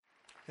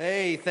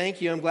Hey,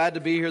 thank you. I'm glad to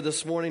be here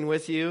this morning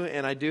with you,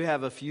 and I do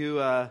have a few,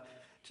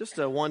 just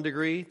 1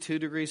 degree, 2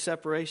 degree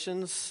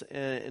separations.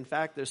 In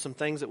fact, there's some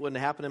things that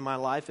wouldn't happen in my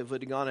life if it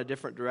had gone a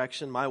different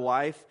direction. My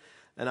wife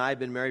and I have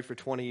been married for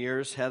 20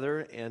 years,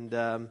 Heather,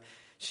 and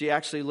she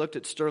actually looked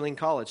at Sterling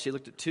College. She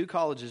looked at 2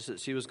 colleges that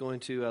she was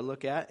going to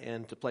look at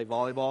and to play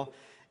volleyball,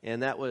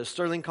 and that was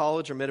Sterling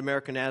College or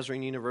Mid-American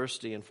Nazarene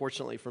University. And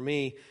fortunately for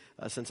me,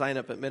 since I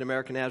ended up at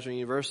Mid-American Nazarene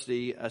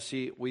University,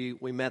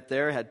 we met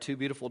there, had 2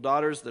 beautiful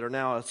daughters that are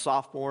now a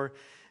sophomore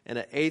and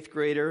an 8th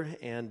grader.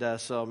 And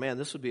so, man,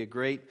 this would be a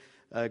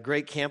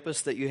great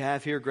campus that you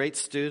have here, great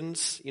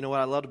students. You know, what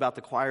I loved about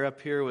the choir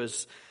up here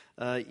was,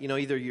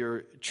 either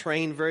you're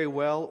trained very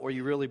well or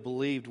you really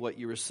believed what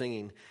you were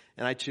singing.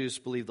 And I choose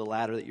to believe the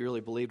latter, that you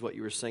really believed what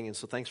you were singing.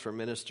 So thanks for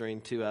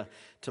ministering to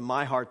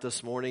my heart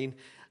this morning.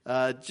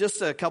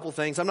 Just a couple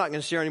things. I'm not going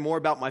to share any more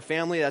about my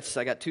family. I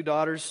got 2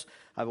 daughters.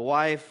 I have a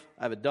wife,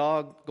 I have a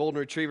dog,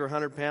 golden retriever,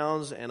 100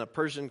 pounds, and a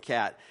Persian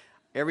cat.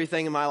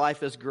 Everything in my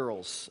life is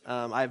girls.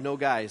 I have no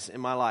guys in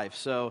my life.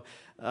 So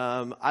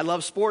I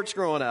love sports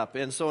growing up.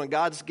 And so in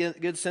God's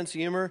good sense of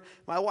humor,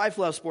 my wife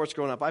loves sports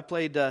growing up. I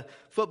played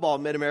football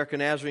at Mid-American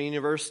Nazarene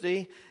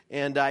University,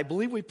 and I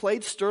believe we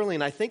played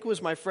Sterling. I think it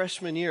was my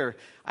freshman year.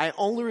 I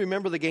only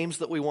remember the games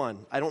that we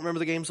won. I don't remember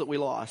the games that we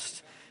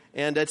lost.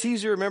 And it's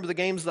easier to remember the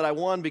games that I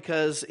won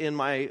because in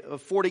my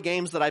 40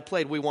 games that I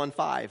played, we won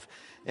 5.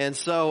 And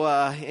so,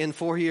 in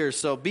 4 years.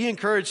 So be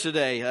encouraged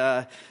today.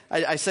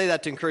 I say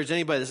that to encourage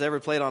anybody that's ever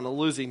played on a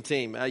losing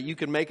team. You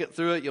can make it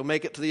through it. You'll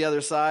make it to the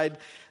other side.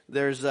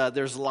 There's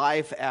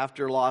life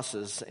after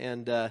losses.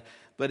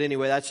 But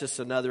anyway, that's just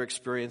another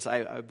experience.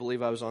 I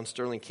believe I was on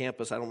Sterling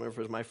campus. I don't remember if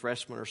it was my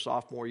freshman or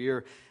sophomore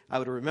year. I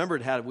would have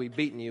remembered had we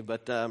beaten you,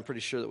 but I'm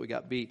pretty sure that we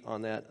got beat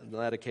on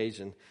that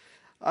occasion.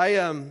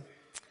 I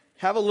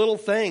have a little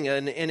thing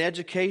in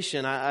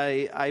education.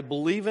 I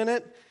believe in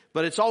it,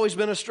 but it's always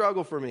been a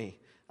struggle for me.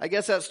 I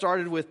guess that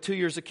started with 2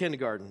 years of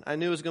kindergarten. I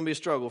knew it was going to be a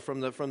struggle from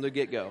the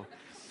get-go.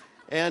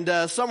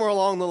 And somewhere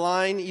along the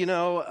line,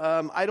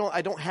 I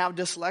don't have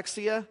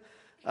dyslexia.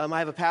 I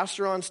have a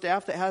pastor on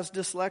staff that has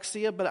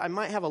dyslexia, but I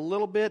might have a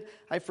little bit.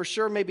 I for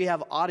sure maybe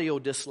have audio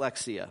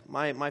dyslexia.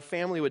 My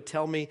family would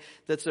tell me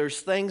that there's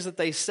things that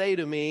they say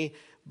to me,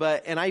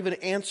 and I even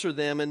answer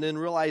them and then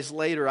realize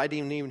later I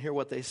didn't even hear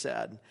what they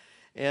said.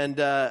 And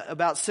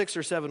about 6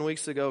 or 7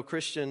 weeks ago,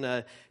 Christian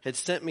had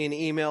sent me an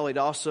email. He'd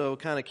also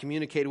kind of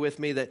communicated with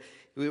me that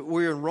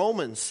we're in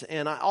Romans.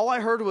 And all I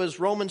heard was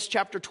Romans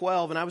chapter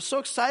 12. And I was so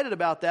excited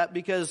about that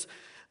because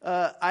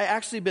I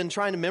actually been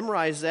trying to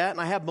memorize that.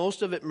 And I have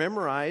most of it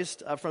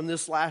memorized from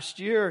this last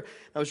year.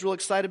 I was real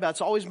excited about it.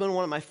 It's always been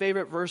one of my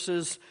favorite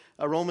verses,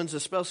 Romans,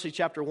 especially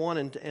chapter 1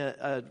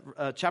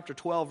 and chapter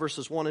 12,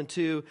 verses 1 and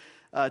 2,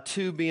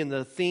 2 being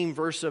the theme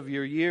verse of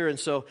your year. And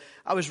so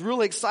I was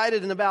really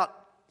excited. And about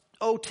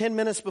 10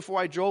 minutes before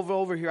I drove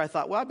over here, I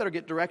thought, well, I better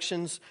get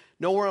directions,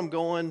 know where I'm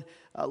going,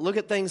 look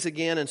at things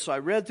again. And so I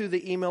read through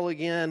the email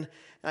again,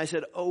 and I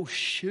said, oh,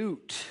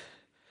 shoot.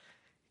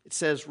 It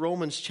says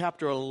Romans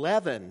chapter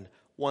 11,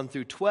 1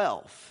 through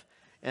 12.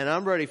 And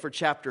I'm ready for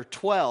chapter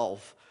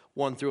 12,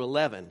 1 through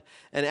 11.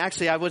 And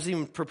actually, I wasn't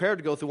even prepared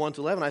to go through 1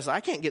 to 11. I said, I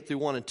can't get through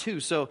 1 and 2.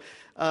 So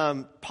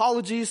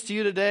apologies to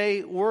you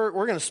today. We're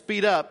going to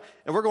speed up,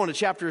 and we're going to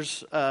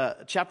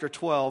chapter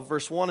 12,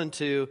 verse 1 and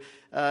 2.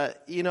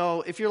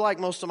 If you're like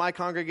most of my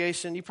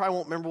congregation, you probably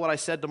won't remember what I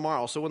said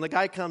tomorrow. So when the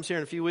guy comes here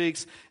in a few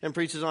weeks and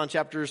preaches on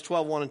chapters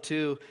 12, 1 and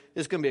 2,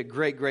 it's going to be a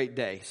great, great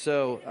day.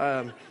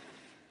 So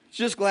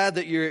just glad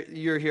that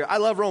you're here. I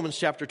love Romans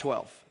chapter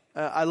 12.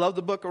 I love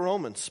the book of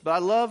Romans, but I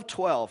love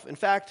 12. In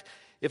fact,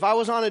 if I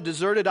was on a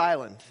deserted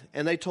island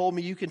and they told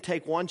me you can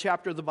take 1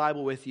 chapter of the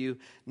Bible with you,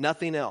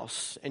 nothing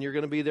else, and you're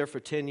going to be there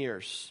for 10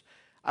 years,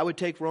 I would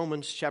take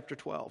Romans chapter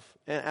 12.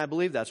 And I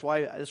believe that's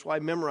why I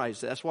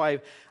memorized it. That's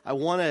why I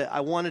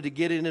wanted to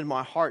get it into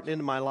my heart and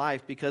into my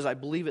life, because I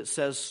believe it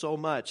says so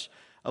much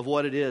of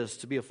what it is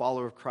to be a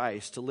follower of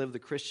Christ, to live the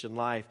Christian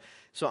life.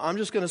 So I'm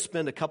just going to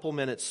spend a couple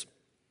minutes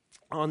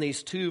on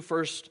these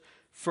first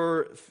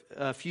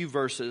few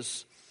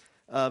verses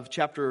of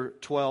chapter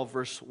 12,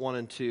 verse 1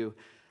 and 2.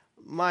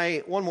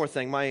 One more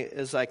thing,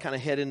 as I kind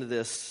of head into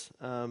this,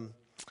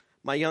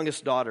 my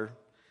youngest daughter,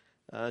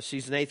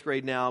 she's in 8th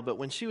grade now, but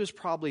when she was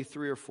probably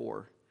 3 or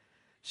 4,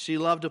 she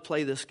loved to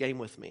play this game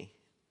with me.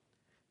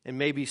 And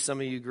maybe some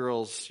of you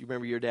girls, you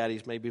remember your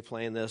daddies maybe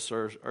playing this,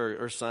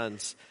 or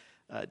sons.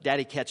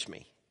 Daddy, catch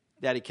me.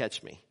 Daddy,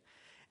 catch me.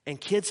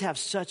 And kids have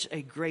such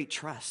a great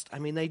trust. I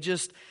mean, they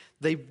just,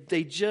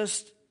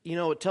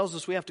 it tells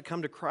us we have to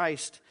come to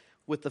Christ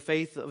with the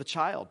faith of a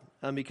child,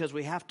 because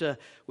we have to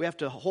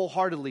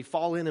wholeheartedly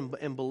fall in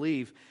and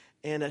believe.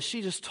 And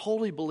she just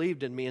totally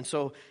believed in me. And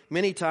so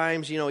many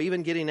times,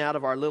 even getting out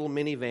of our little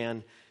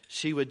minivan,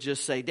 she would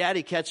just say,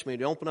 Daddy, catch me,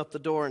 to open up the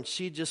door, and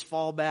she'd just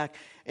fall back.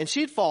 And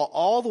she'd fall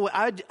all the way,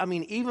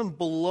 even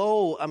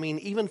below,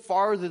 even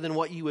farther than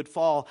what you would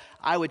fall,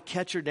 I would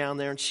catch her down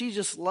there. And she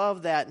just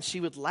loved that, and she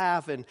would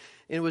laugh, and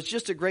it was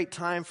just a great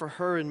time for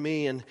her and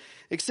me. And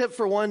except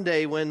for one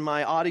day when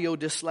my audio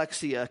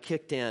dyslexia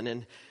kicked in,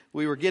 and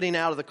we were getting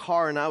out of the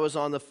car and I was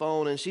on the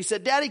phone and she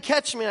said, "Daddy,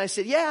 catch me." And I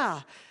said,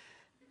 "Yeah."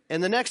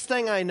 And the next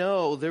thing I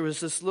know, there was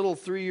this little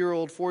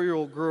 3-year-old,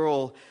 4-year-old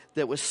girl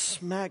that was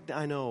smacked.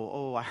 I know.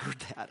 Oh, I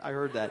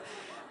heard that.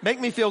 Make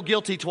me feel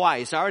guilty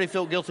twice. I already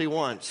felt guilty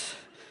once.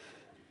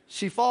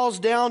 She falls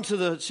down.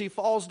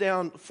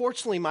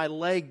 Fortunately, my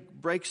leg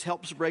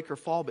helps break her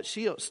fall, but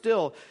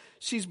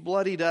she's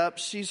bloodied up.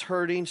 She's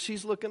hurting.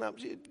 She's looking up.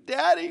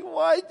 "Daddy,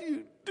 why'd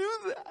you do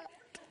that?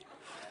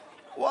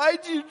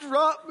 Why'd you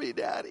drop me,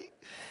 Daddy?"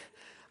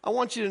 I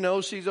want you to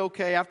know she's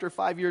okay after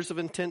 5 years of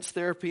intense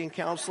therapy and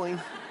counseling.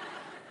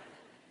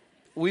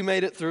 We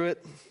made it through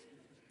it.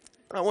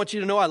 I want you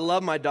to know I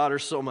love my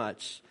daughters so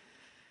much.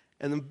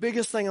 And the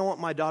biggest thing I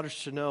want my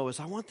daughters to know is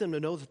I want them to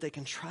know that they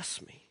can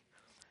trust me.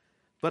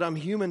 But I'm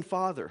human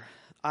father.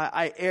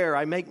 I err.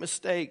 I make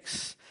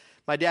mistakes.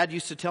 My dad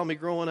used to tell me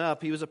growing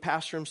up, he was a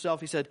pastor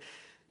himself. He said,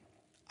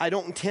 "I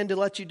don't intend to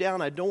let you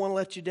down. I don't want to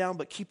let you down,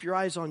 but keep your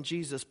eyes on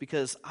Jesus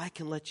because I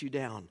can let you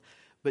down.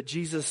 But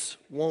Jesus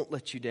won't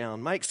let you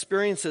down." My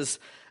experiences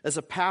as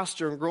a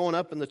pastor and growing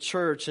up in the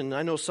church, and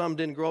I know some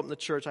didn't grow up in the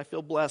church. I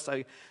feel blessed.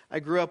 I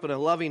grew up in a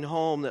loving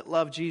home that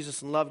loved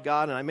Jesus and loved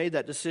God, and I made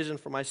that decision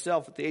for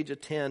myself at the age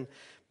of 10.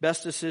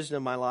 Best decision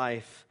of my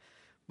life.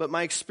 But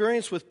my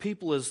experience with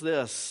people is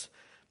this.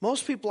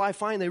 Most people I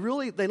find,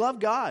 they love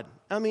God.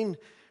 I mean,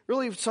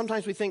 really,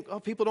 sometimes we think, oh,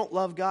 people don't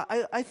love God.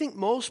 I think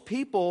most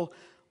people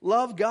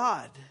love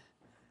God.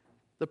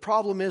 The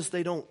problem is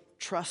they don't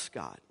trust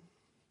God.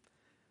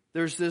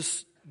 There's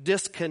this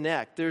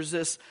disconnect. There's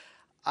this,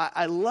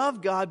 I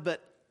love God,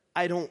 but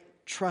I don't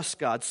trust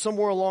God.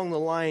 Somewhere along the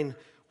line,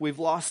 we've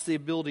lost the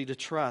ability to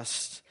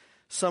trust.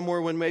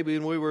 Somewhere when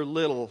we were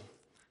little,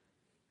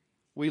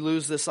 we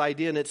lose this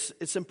idea. And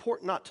it's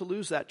important not to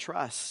lose that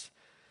trust.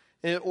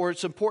 Or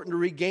it's important to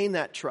regain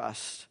that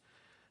trust.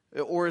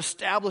 Or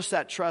establish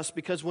that trust.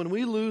 Because when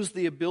we lose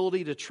the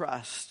ability to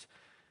trust,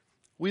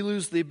 we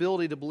lose the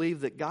ability to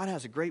believe that God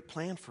has a great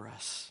plan for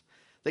us.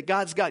 That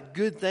God's got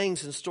good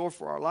things in store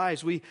for our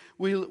lives. We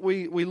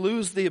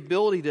lose the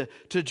ability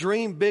to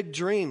dream big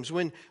dreams.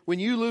 When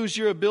you lose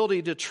your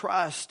ability to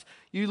trust,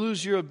 you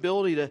lose your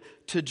ability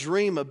to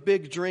dream a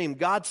big dream,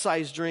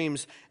 God-sized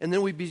dreams, and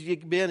then we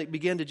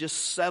begin to just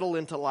settle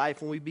into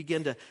life, and we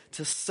begin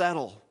to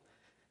settle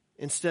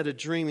instead of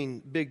dreaming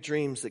big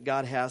dreams that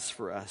God has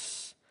for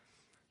us.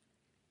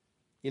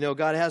 You know,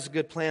 God has a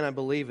good plan, I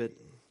believe it.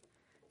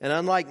 And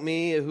unlike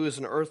me, who is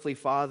an earthly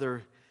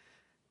father,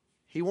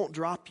 He won't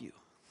drop you.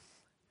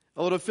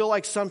 Oh, it'll feel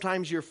like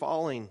sometimes you're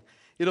falling.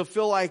 It'll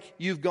feel like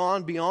you've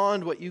gone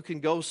beyond what you can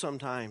go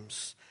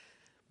sometimes.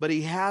 But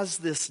He has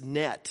this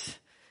net.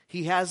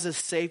 He has this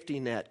safety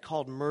net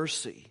called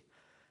mercy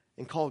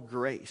and called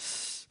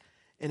grace.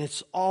 And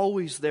it's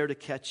always there to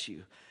catch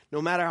you.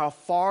 No matter how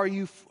far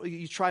you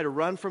try to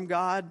run from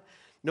God,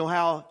 no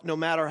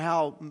matter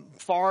how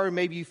far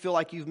maybe you feel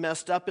like you've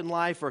messed up in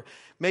life, or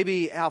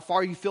maybe how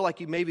far you feel like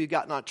you maybe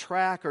gotten on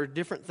track, or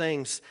different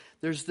things,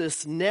 there's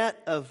this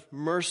net of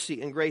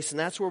mercy and grace. And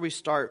that's where we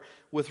start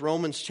with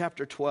Romans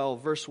chapter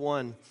 12, verse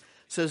 1. It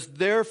says,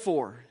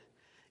 "Therefore,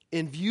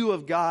 in view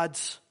of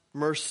God's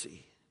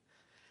mercy."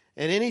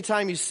 And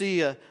anytime you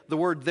see the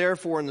word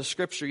 "therefore" in the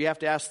scripture, you have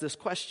to ask this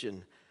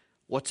question: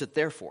 what's it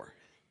there for?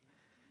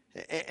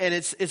 And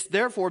it's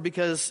therefore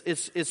because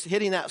it's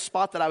hitting that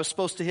spot that I was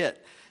supposed to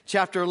hit,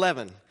 chapter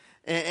 11,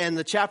 and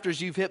the chapters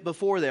you've hit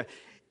before there.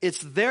 It's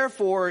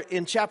therefore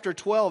in chapter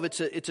 12.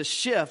 It's a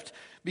shift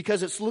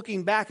because it's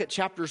looking back at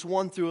chapters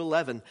 1 through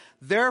 11.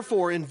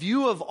 Therefore, in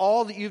view of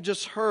all that you've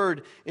just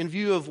heard, in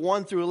view of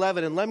 1 through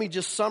 11, and let me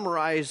just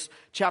summarize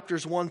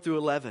chapters 1 through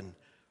 11.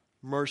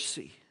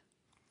 Mercy.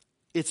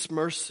 It's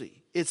mercy.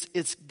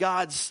 It's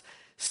God's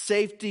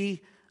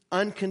safety,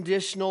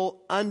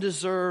 unconditional,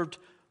 undeserved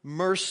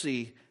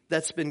mercy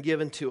that's been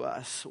given to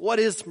us. What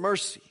is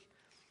mercy?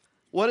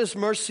 What does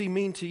mercy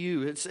mean to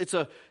you? It's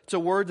a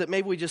word that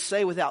maybe we just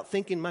say without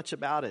thinking much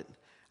about it.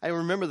 I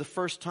remember the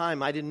first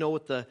time I didn't know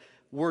what the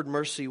word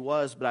mercy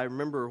was, but I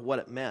remember what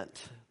it meant.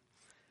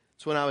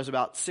 It's when I was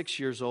about 6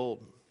 years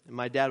old, and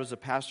my dad was a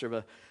pastor of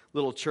a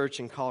little church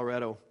in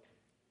Colorado.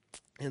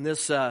 And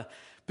this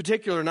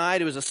particular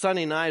night, it was a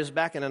Sunday night. It was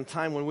back in a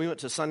time when we went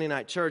to Sunday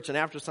night church, and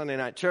after Sunday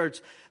night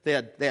church, they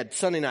had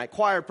Sunday night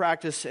choir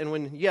practice. And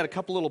when you had a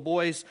couple little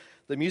boys,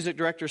 the music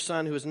director's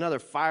son, who was another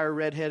fire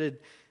redheaded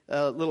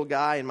little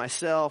guy, and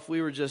myself,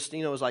 we were just,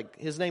 it was like,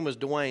 his name was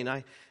Dwayne.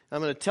 I'm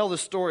going to tell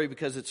this story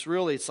because it's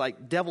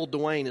like Devil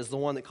Dwayne is the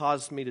one that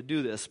caused me to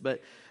do this.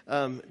 But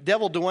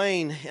Devil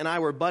Dwayne and I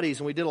were buddies,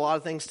 and we did a lot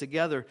of things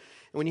together.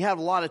 And when you have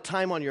a lot of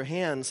time on your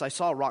hands, I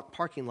saw a rock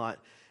parking lot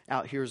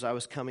out here as I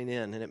was coming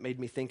in, and it made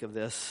me think of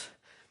this.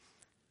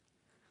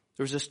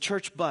 There was this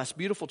church bus,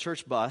 beautiful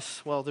church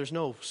bus. Well, there's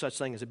no such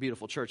thing as a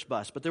beautiful church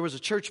bus, but there was a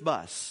church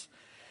bus.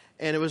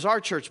 And it was our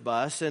church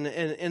bus. And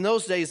in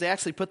those days, they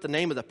actually put the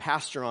name of the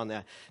pastor on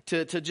that.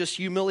 To just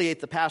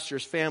humiliate the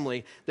pastor's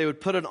family, they would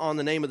put it on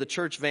the name of the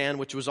church van,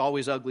 which was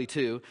always ugly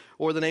too,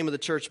 or the name of the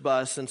church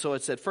bus. And so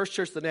it said, First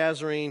Church of the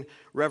Nazarene,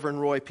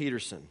 Reverend Roy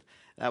Peterson.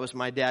 That was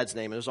my dad's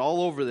name. It was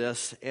all over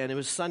this, and it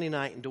was Sunday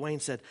night, and Dwayne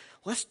said,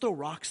 let's throw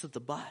rocks at the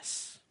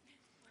bus.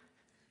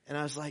 And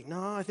I was like,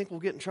 no, I think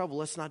we'll get in trouble.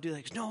 Let's not do that.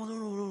 He goes,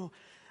 no.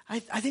 I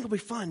think it'll be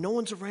fun. No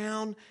one's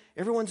around.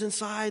 Everyone's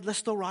inside. Let's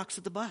throw rocks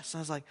at the bus. And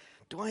I was like,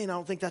 Dwayne, I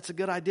don't think that's a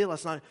good idea.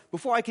 Let's not.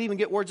 Before I could even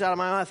get words out of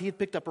my mouth, he had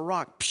picked up a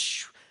rock.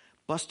 Psh,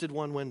 busted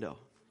one window.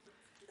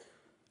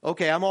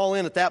 Okay, I'm all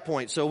in at that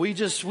point. So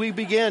we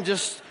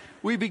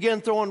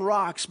began throwing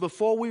rocks.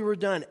 Before we were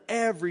done,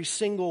 every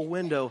single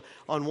window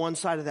on one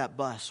side of that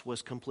bus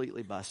was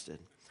completely busted.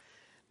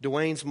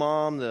 Dwayne's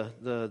mom,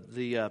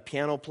 the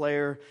piano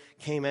player,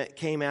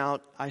 came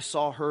out. I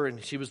saw her,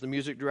 and she was the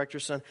music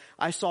director's son.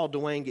 I saw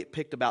Dwayne get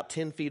picked about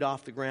 10 feet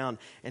off the ground,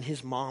 and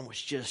his mom was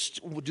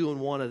just doing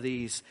one of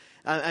these.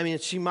 I mean,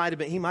 she might have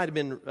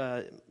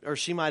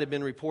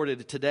been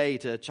reported today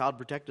to Child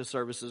Protective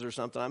Services or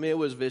something. I mean, it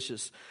was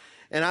vicious.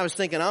 And I was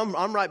thinking,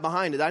 I'm right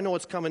behind it. I know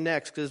what's coming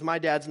next because my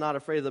dad's not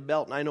afraid of the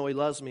belt, and I know he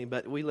loves me.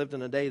 But we lived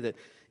in a day that,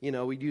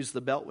 we'd use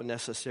the belt when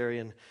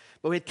necessary.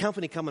 But we had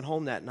company coming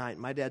home that night.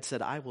 And my dad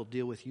said, I will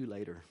deal with you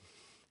later.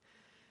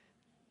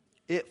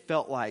 It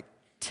felt like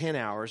 10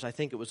 hours. I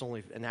think it was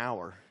only an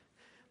hour.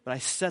 But I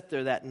sat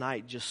there that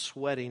night just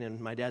sweating, and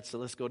my dad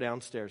said, let's go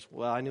downstairs.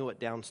 Well, I knew what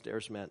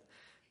downstairs meant.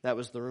 That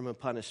was the room of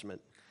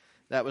punishment.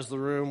 That was the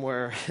room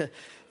where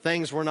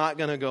things were not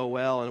going to go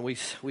well. And we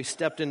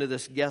stepped into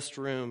this guest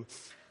room.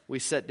 We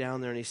sat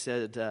down there, and he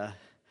said,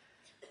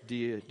 do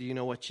you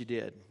know what you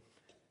did?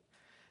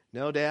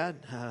 No, Dad,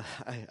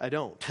 I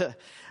don't.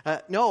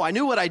 No, I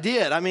knew what I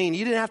did. I mean,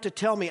 you didn't have to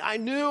tell me. I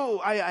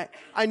knew.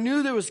 I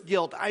knew there was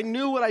guilt. I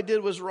knew what I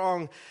did was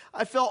wrong.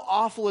 I felt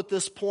awful at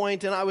this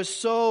point, and I was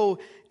so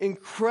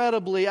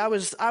incredibly, I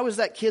was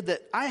that kid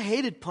that I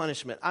hated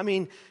punishment. I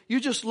mean, you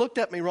just looked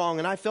at me wrong,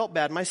 and I felt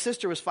bad. My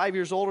sister was 5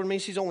 years older than me.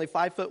 She's only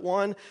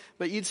 5'1",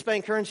 but you'd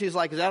spank her, and she's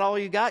like, is that all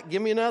you got?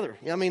 Give me another.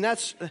 I mean,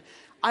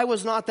 I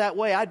was not that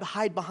way. I'd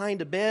hide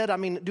behind a bed. I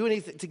mean, do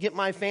anything to get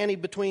my fanny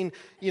between,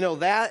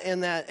 that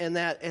and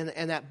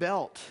that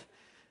belt.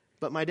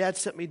 But my dad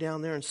set me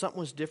down there, and something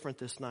was different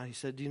this night. He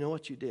said, do you know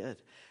what you did?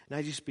 And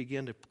I just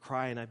began to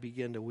cry, and I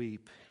began to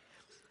weep.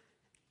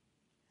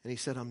 And he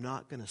said, I'm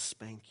not going to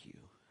spank you.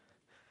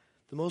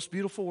 The most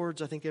beautiful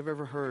words I think I've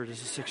ever heard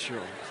as a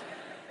 6-year-old.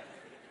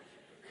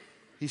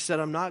 He said,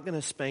 I'm not going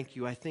to spank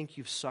you. I think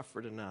you've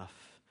suffered enough.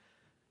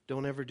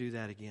 Don't ever do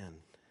that again.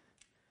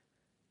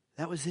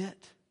 That was it.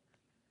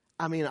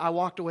 I mean, I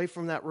walked away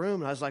from that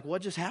room, and I was like,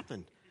 what just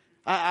happened?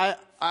 I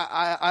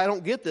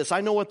don't get this.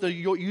 I know what the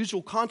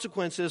usual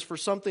consequence is for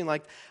something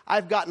like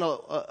I've gotten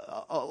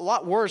a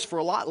lot worse for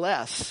a lot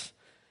less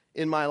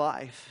in my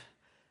life.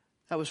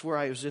 That was where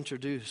I was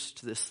introduced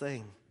to this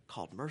thing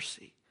called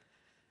mercy.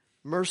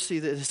 Mercy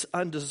that is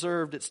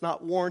undeserved. It's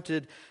not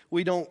warranted.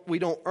 We don't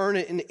earn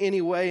it in any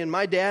way. And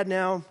my dad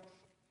now,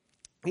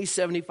 he's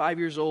 75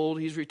 years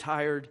old. He's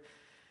retired.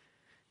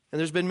 And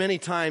there's been many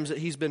times that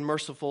he's been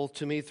merciful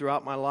to me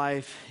throughout my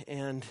life.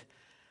 And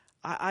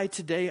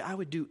today, I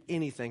would do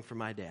anything for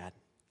my dad.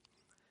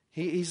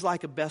 He's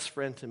like a best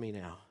friend to me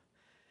now.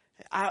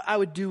 I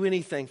would do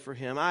anything for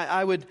him.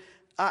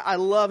 I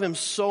love him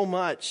so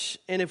much.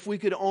 And if we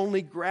could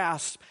only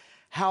grasp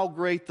how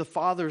great the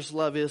Father's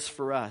love is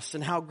for us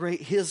and how great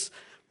His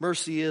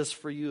mercy is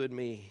for you and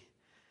me,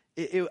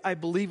 I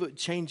believe it would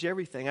change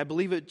everything. I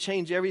believe it would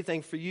change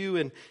everything for you,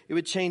 and it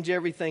would change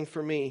everything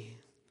for me.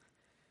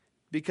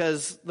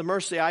 Because the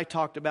mercy I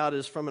talked about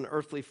is from an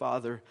earthly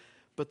father,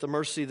 but the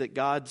mercy that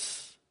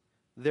God's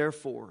there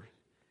for,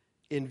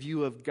 in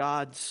view of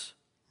God's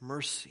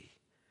mercy.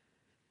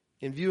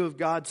 In view of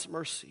God's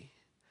mercy.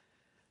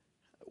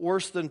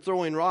 Worse than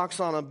throwing rocks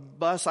on a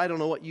bus, I don't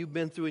know what you've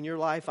been through in your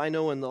life. I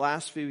know in the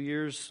last few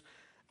years,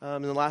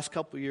 in the last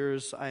couple of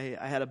years, I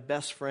had a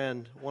best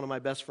friend, one of my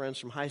best friends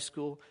from high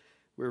school.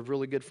 We were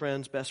really good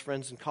friends, best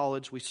friends in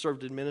college. We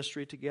served in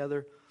ministry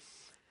together.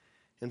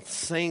 And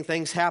saying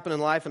things happen in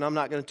life, and I'm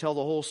not going to tell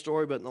the whole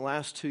story, but in the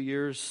last 2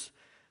 years,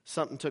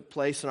 something took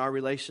place in our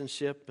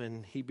relationship,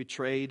 and he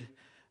betrayed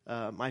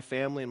my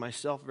family and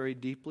myself very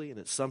deeply. And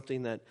it's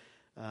something that,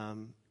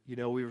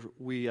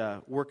 we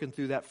working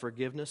through that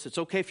forgiveness. It's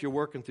okay if you're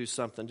working through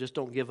something, just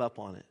don't give up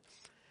on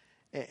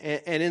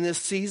it. And in this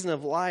season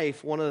of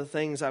life, one of the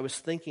things I was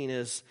thinking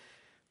is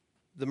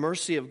the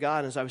mercy of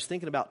God. As I was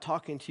thinking about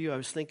talking to you, I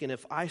was thinking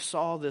if I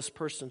saw this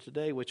person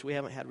today, which we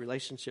haven't had a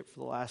relationship for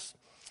the last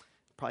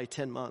probably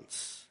 10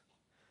 months.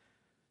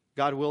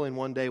 God willing,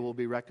 one day we'll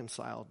be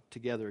reconciled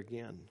together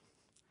again.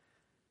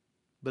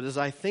 But as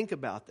I think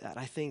about that,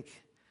 I think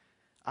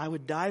I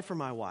would die for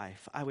my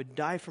wife. I would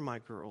die for my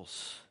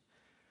girls.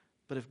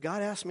 But if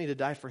God asked me to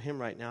die for him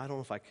right now, I don't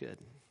know if I could.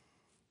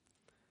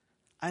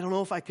 I don't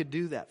know if I could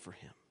do that for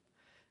him.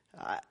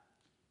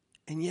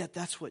 And yet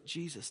that's what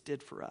Jesus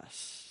did for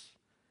us.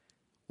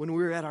 When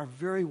we were at our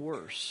very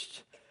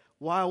worst,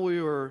 while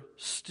we were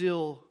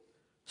still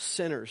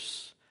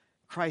sinners,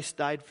 Christ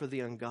died for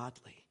the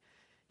ungodly.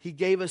 He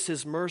gave us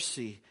his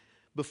mercy,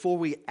 before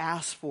we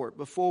asked for it,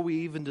 before we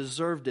even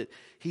deserved it.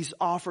 He's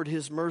offered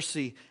his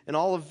mercy. And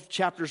all of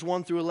chapters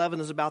 1 through 11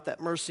 is about that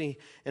mercy.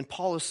 And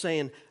Paul is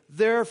saying,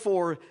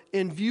 therefore,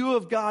 in view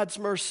of God's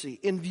mercy,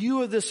 in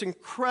view of this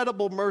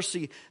incredible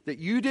mercy that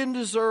you didn't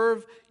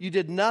deserve, you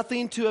did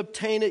nothing to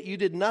obtain it, you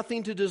did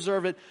nothing to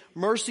deserve it.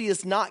 Mercy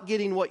is not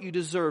getting what you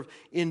deserve.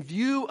 In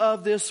view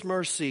of this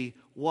mercy,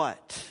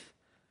 what?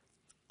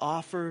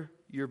 Offer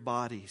your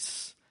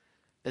bodies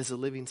as a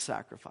living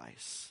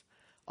sacrifice.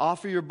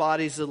 Offer your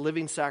bodies as a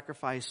living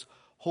sacrifice,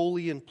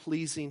 holy and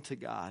pleasing to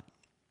God.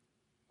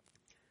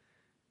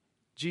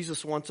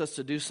 Jesus wants us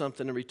to do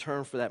something in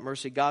return for that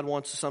mercy. God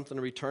wants something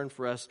in return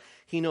for us.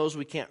 He knows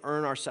we can't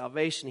earn our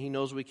salvation. He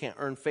knows we can't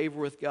earn favor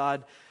with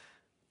God.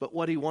 But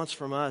what he wants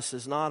from us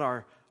is not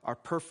our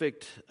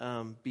perfect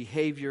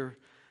behavior.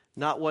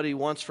 Not what he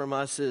wants from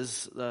us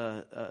is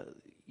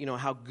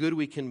how good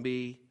we can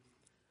be.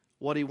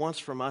 What he wants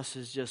from us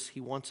is just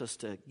he wants us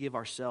to give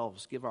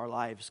our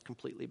lives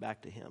completely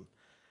back to him.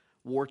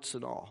 Warts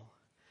and all.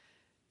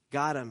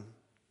 God, I'm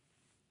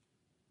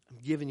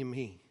giving you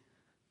me.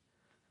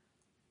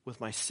 With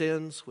my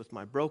sins, with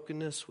my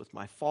brokenness, with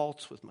my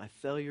faults, with my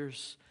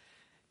failures.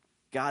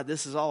 God,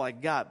 this is all I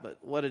got, but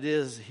what it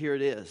is, here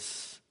it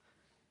is.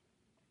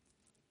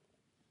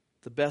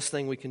 The best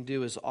thing we can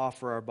do is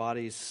offer our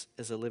bodies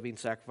as a living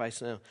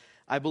sacrifice. Now,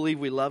 I believe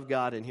we love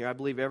God in here. I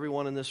believe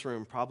everyone in this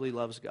room probably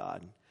loves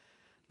God.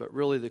 But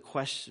really the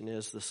question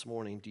is this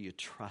morning, do you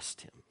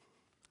trust him?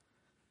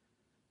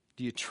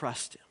 Do you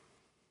trust him?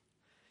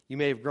 You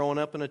may have grown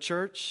up in a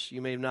church.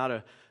 You may have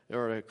not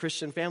or a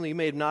Christian family. You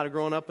may have not have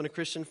grown up in a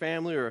Christian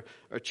family or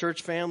a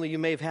church family. You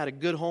may have had a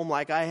good home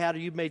like I had, or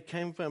you may have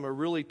come from a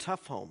really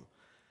tough home.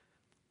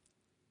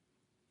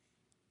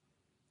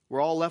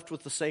 We're all left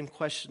with the same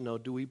question, though.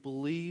 Do we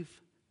believe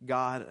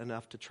God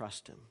enough to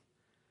trust him?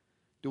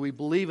 Do we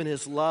believe in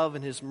his love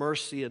and his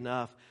mercy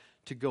enough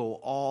to go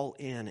all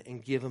in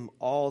and give him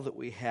all that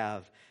we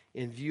have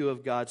in view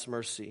of God's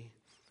mercy?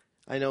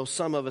 I know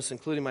some of us,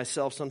 including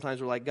myself,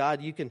 sometimes we're like,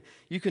 God, you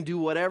can do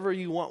whatever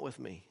you want with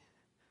me.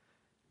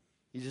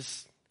 You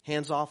just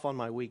hands off on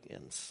my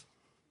weekends.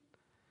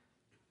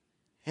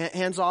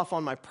 Hands off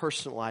on my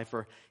personal life,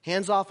 or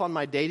hands off on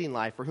my dating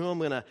life, or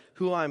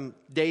who I'm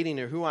dating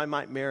or who I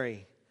might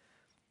marry.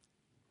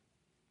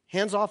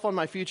 Hands off on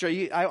my future.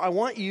 I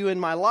want you in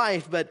my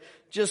life, but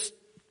just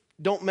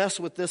don't mess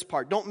with this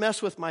part. Don't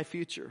mess with my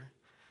future.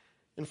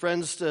 And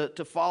friends,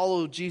 to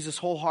follow Jesus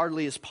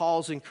wholeheartedly as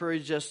Paul's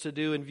encouraged us to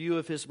do in view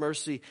of his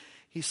mercy,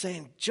 he's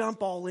saying,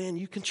 jump all in.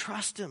 You can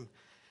trust him.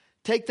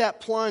 Take that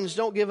plunge.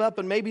 Don't give up.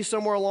 And maybe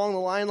somewhere along the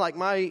line, like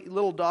my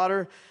little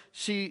daughter,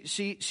 she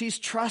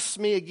trusts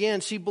me again.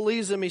 She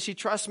believes in me. She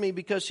trusts me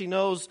because she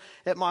knows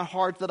at my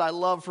heart that I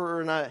love her,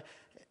 and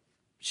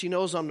she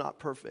knows I'm not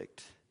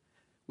perfect.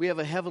 We have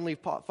a heavenly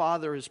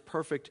Father who is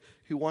perfect,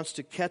 who wants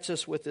to catch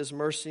us with his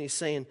mercy. He's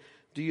saying,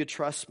 do you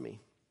trust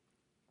me?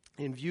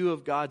 In view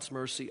of God's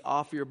mercy,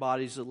 offer your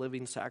bodies a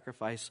living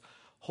sacrifice,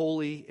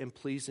 holy and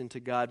pleasing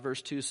to God.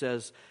 Verse 2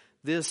 says,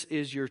 this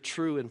is your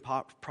true and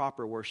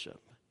proper worship.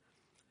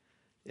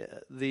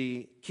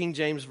 The King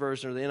James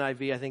Version, or the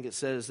NIV, I think it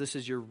says, this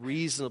is your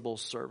reasonable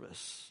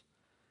service.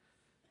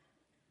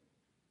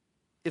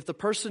 If the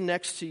person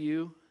next to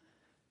you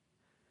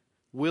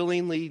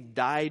willingly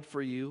died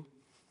for you,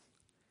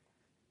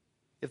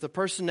 if the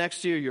person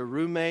next to you, your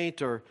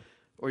roommate, or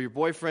your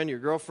boyfriend, your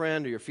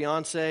girlfriend, or your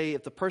fiance,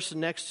 if the person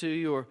next to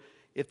you, or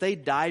if they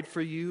died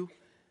for you,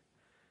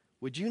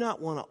 would you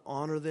not want to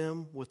honor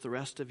them with the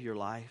rest of your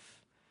life?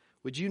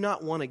 Would you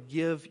not want to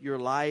give your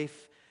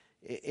life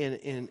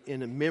in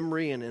a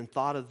memory and in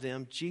thought of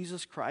them?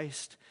 Jesus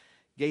Christ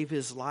gave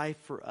his life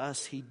for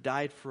us. He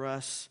died for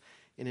us.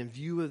 And in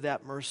view of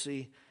that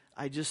mercy,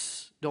 I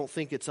just don't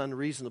think it's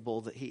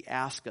unreasonable that he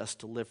asked us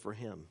to live for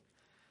him.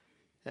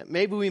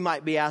 Maybe we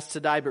might be asked to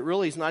die, but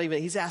really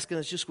he's asking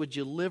us just, would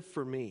you live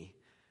for me?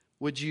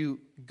 Would you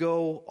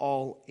go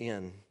all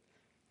in?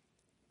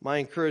 My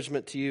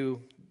encouragement to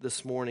you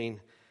this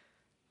morning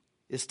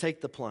is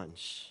take the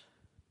plunge.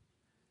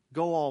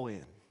 Go all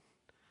in.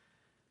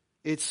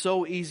 It's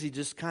so easy to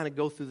just kind of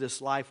go through this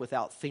life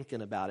without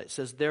thinking about it. It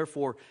says,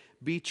 therefore,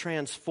 be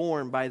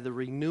transformed by the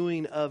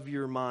renewing of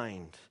your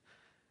mind.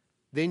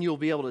 Then you'll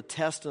be able to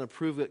test and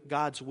approve that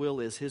God's will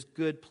is his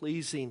good,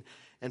 pleasing,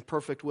 and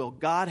perfect will.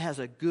 God has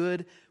a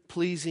good,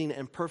 pleasing,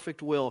 and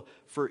perfect will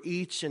for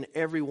each and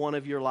every one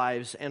of your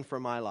lives and for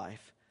my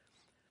life.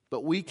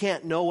 But we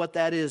can't know what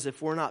that is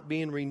if we're not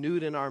being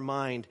renewed in our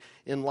mind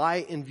in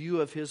light and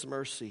view of his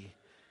mercy.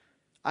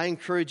 I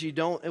encourage you,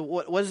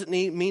 what does it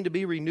mean to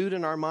be renewed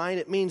in our mind?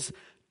 It means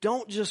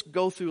don't just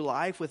go through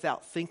life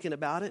without thinking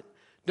about it.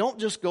 Don't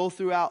just go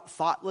throughout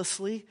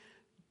thoughtlessly.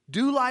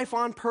 Do life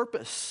on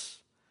purpose.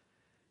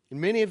 And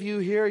many of you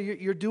here,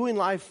 you're doing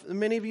life.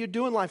 Many of you are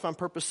doing life on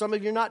purpose. Some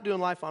of you are not doing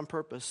life on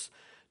purpose.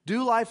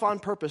 Do life on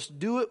purpose.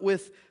 Do it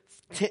with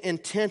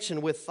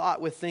intention, with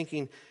thought, with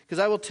thinking. Because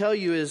I will tell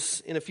you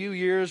is, in a few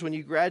years, when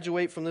you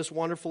graduate from this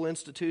wonderful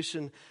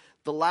institution,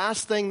 the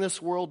last thing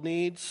this world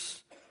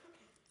needs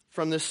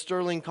from this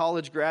Sterling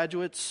College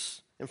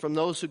graduates and from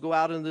those who go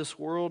out into this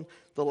world,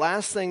 the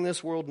last thing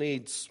this world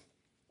needs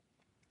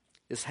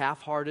is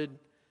half-hearted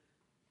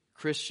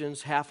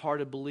Christians,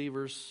 half-hearted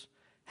believers,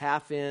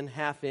 half in,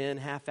 half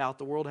out.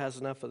 The world has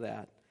enough of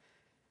that.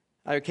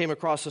 I came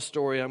across a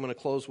story I'm going to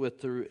close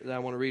with that I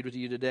want to read with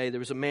you today. There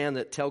was a man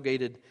that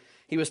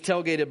he was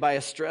tailgated by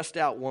a stressed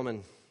out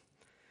woman.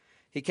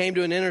 He came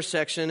to an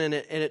intersection and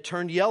it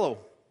turned yellow.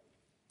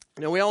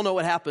 Now we all know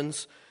what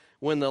happens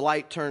when the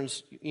light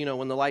turns,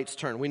 when the lights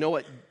turn. We know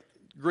what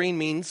green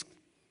means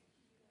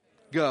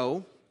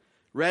go,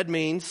 red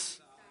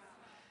means,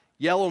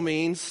 yellow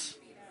means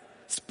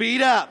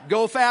speed up,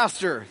 go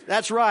faster.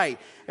 That's right.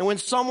 And when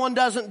someone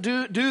doesn't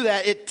do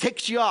that, it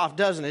ticks you off,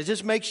 doesn't it? It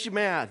just makes you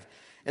mad.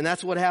 And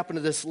that's what happened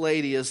to this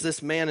lady. Is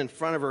this man in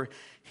front of her,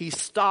 he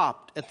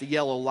stopped at the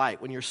yellow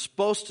light when you're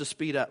supposed to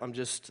speed up. I'm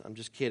just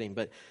kidding,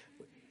 but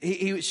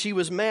she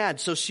was mad,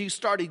 so she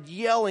started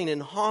yelling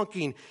and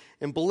honking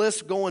and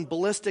going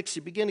ballistic. She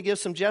began to give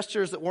some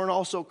gestures that weren't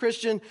also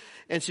Christian,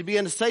 and she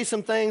began to say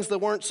some things that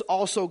weren't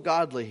also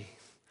godly.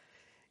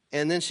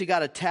 And then she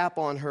got a tap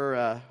on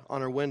her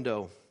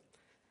window.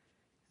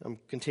 I'm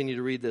continue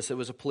to read this. It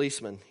was a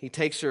policeman. He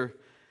takes her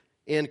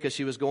in because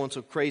she was going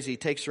so crazy. He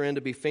takes her in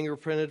to be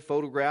fingerprinted,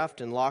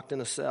 photographed, and locked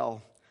in a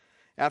cell.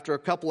 After a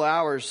couple of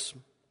hours,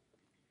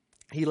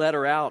 he let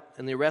her out,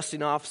 and the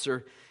arresting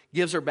officer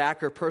gives her back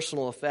her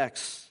personal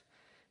effects.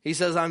 He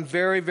says, "I'm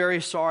very,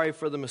 very sorry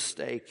for the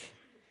mistake.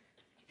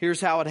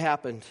 Here's how it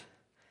happened.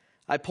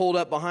 I pulled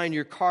up behind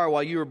your car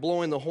while you were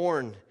blowing the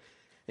horn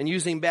and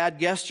using bad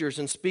gestures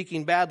and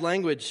speaking bad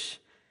language.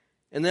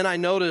 And then I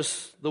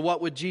noticed the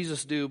What Would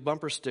Jesus Do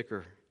bumper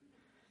sticker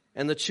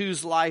and the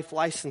Choose Life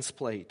license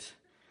plate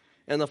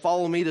and the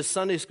Follow Me to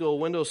Sunday School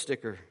window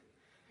sticker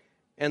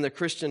and the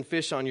Christian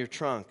fish on your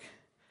trunk.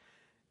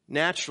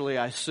 Naturally,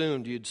 I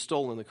assumed you'd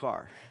stolen the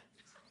car."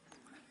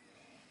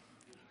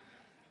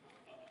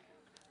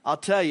 I'll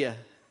tell you,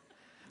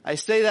 I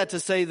say that to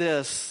say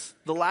this.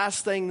 The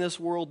last thing this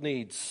world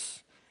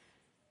needs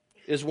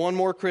is one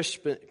more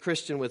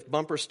Christian with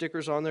bumper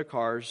stickers on their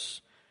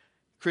cars,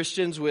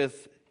 Christians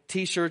with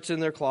T-shirts in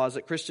their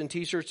closet, Christian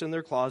T-shirts in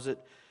their closet,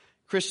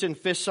 Christian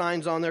fish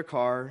signs on their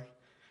car,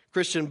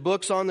 Christian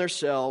books on their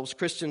shelves,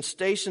 Christian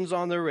stations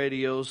on their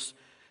radios,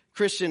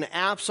 Christian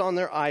apps on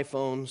their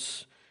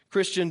iPhones,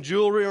 Christian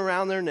jewelry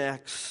around their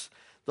necks.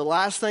 The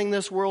last thing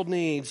this world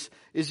needs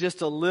is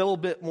just a little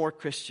bit more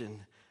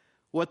Christian.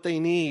 What they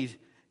need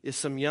is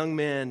some young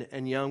men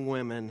and young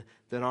women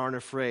that aren't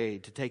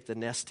afraid to take the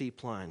nesty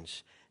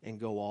plunge and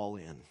go all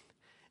in.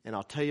 And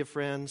I'll tell you,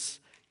 friends,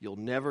 you'll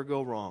never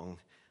go wrong.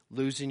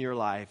 Losing your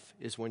life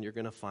is when you're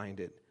going to find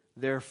it.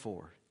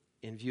 Therefore,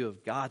 in view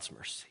of God's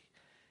mercy,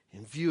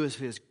 in view of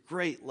His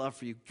great love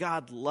for you,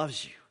 God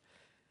loves you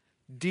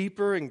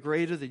deeper and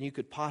greater than you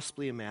could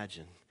possibly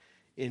imagine.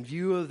 In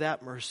view of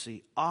that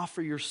mercy,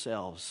 offer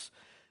yourselves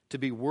to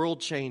be world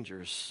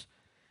changers.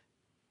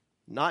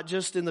 Not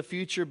just in the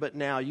future, but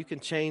now. You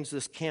can change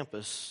this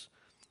campus.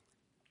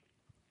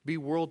 Be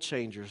world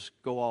changers.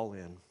 Go all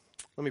in.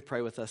 Let me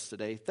pray with us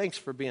today. Thanks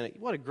for being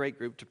what a great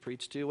group to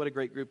preach to. What a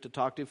great group to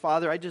talk to.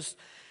 Father,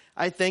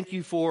 I thank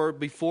you for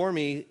before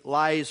me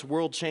lies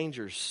world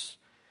changers.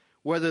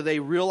 Whether they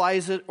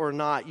realize it or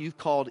not, you've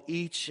called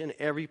each and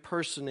every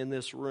person in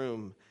this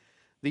room,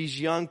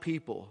 these young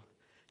people,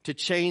 to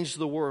change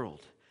the world,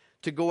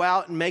 to go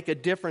out and make a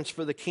difference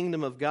for the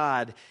kingdom of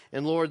God.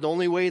 And Lord, the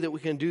only way that we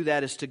can do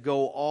that is to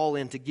go all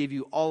in, to give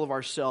you all of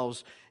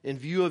ourselves in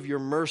view of your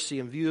mercy,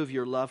 in view of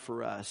your love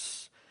for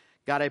us.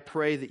 God, I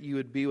pray that you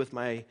would be with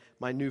my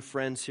new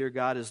friends here,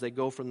 God, as they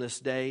go from this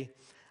day.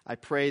 I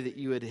pray that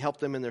you would help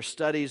them in their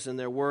studies and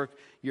their work.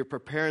 You're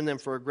preparing them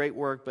for a great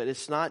work, but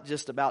it's not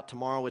just about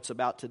tomorrow, it's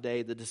about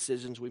today, the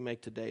decisions we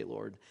make today,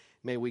 Lord.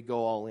 May we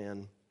go all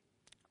in.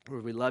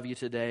 Lord, we love you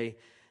today.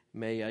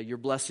 May your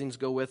blessings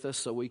go with us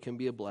so we can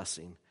be a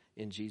blessing.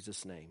 In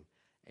Jesus' name,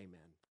 amen.